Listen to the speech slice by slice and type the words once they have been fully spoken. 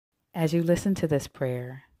As you listen to this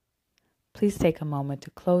prayer, please take a moment to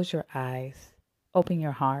close your eyes, open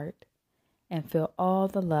your heart, and feel all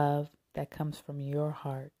the love that comes from your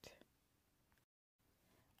heart.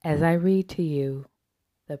 As I read to you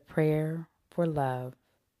the prayer for love.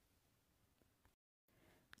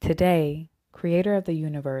 Today, Creator of the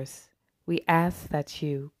universe, we ask that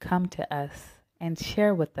you come to us and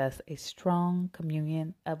share with us a strong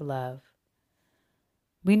communion of love.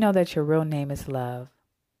 We know that your real name is love,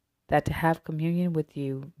 that to have communion with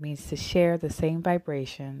you means to share the same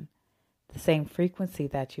vibration, the same frequency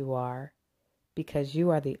that you are, because you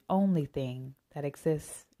are the only thing that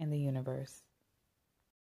exists in the universe.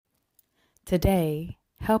 Today,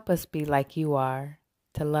 help us be like you are,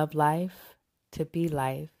 to love life, to be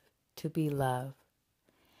love.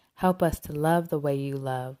 Help us to love the way you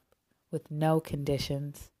love, with no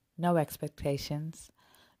conditions, no expectations,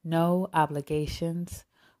 no obligations,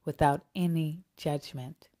 without any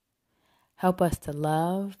judgment. Help us to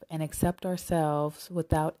love and accept ourselves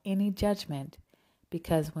without any judgment,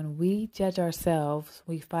 because when we judge ourselves,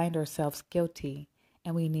 we find ourselves guilty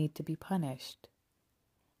and we need to be punished.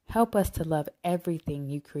 Help us to love everything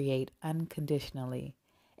you create unconditionally,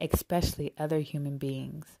 especially other human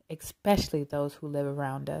beings, especially those who live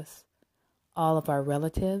around us, all of our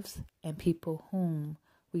relatives and people whom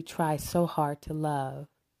we try so hard to love.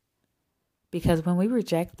 Because when we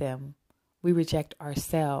reject them, we reject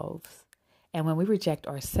ourselves. And when we reject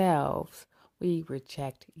ourselves, we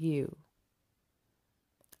reject you.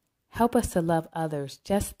 Help us to love others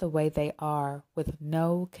just the way they are, with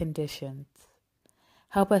no conditions.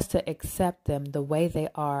 Help us to accept them the way they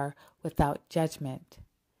are without judgment.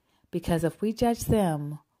 Because if we judge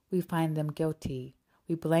them, we find them guilty,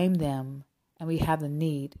 we blame them, and we have the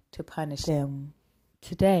need to punish them.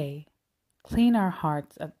 Today, clean our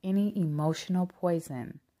hearts of any emotional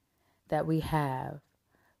poison that we have.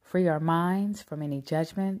 Free our minds from any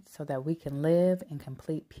judgment so that we can live in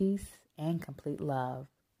complete peace and complete love.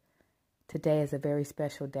 Today is a very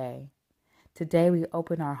special day. Today we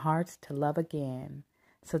open our hearts to love again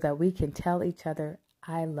so that we can tell each other,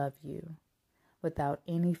 I love you, without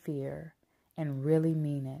any fear, and really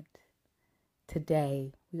mean it.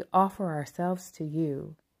 Today we offer ourselves to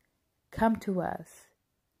you. Come to us.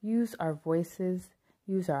 Use our voices,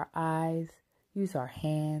 use our eyes, use our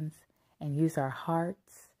hands, and use our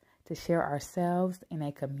hearts to share ourselves in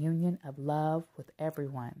a communion of love with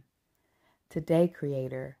everyone. Today,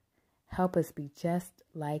 Creator, help us be just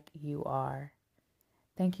like you are.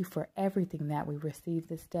 Thank you for everything that we receive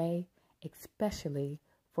this day, especially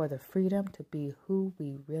for the freedom to be who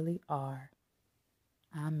we really are.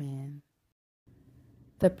 Amen.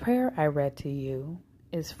 The prayer I read to you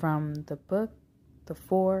is from the book, The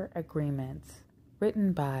 4 Agreements,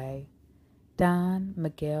 written by Don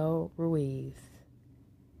Miguel Ruiz.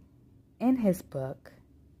 In his book,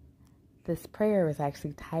 this prayer is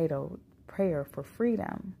actually titled Prayer for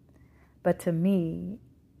Freedom, but to me,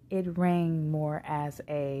 it rang more as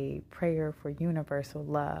a prayer for universal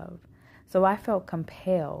love. So I felt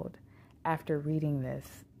compelled after reading this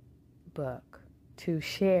book to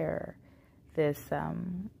share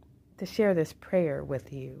this prayer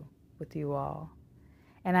with you all.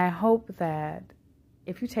 And I hope that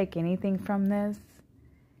if you take anything from this,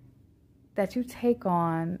 that you take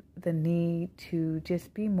on the need to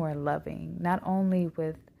just be more loving, not only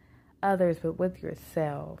with others, but with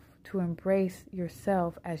yourself, to embrace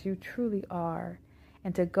yourself as you truly are,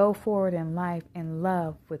 and to go forward in life in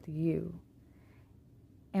love with you.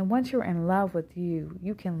 And once you're in love with you,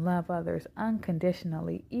 you can love others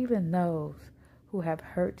unconditionally, even those who have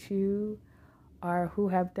hurt you or who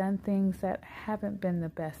have done things that haven't been the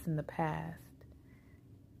best in the past.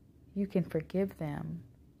 You can forgive them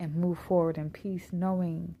and move forward in peace,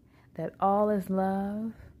 knowing that all is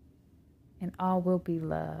love and all will be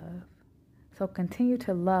love. So continue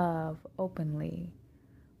to love openly,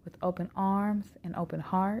 with open arms and open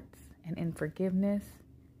hearts, and in forgiveness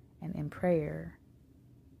and in prayer.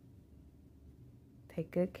 Take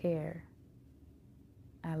good care.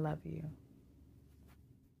 I love you.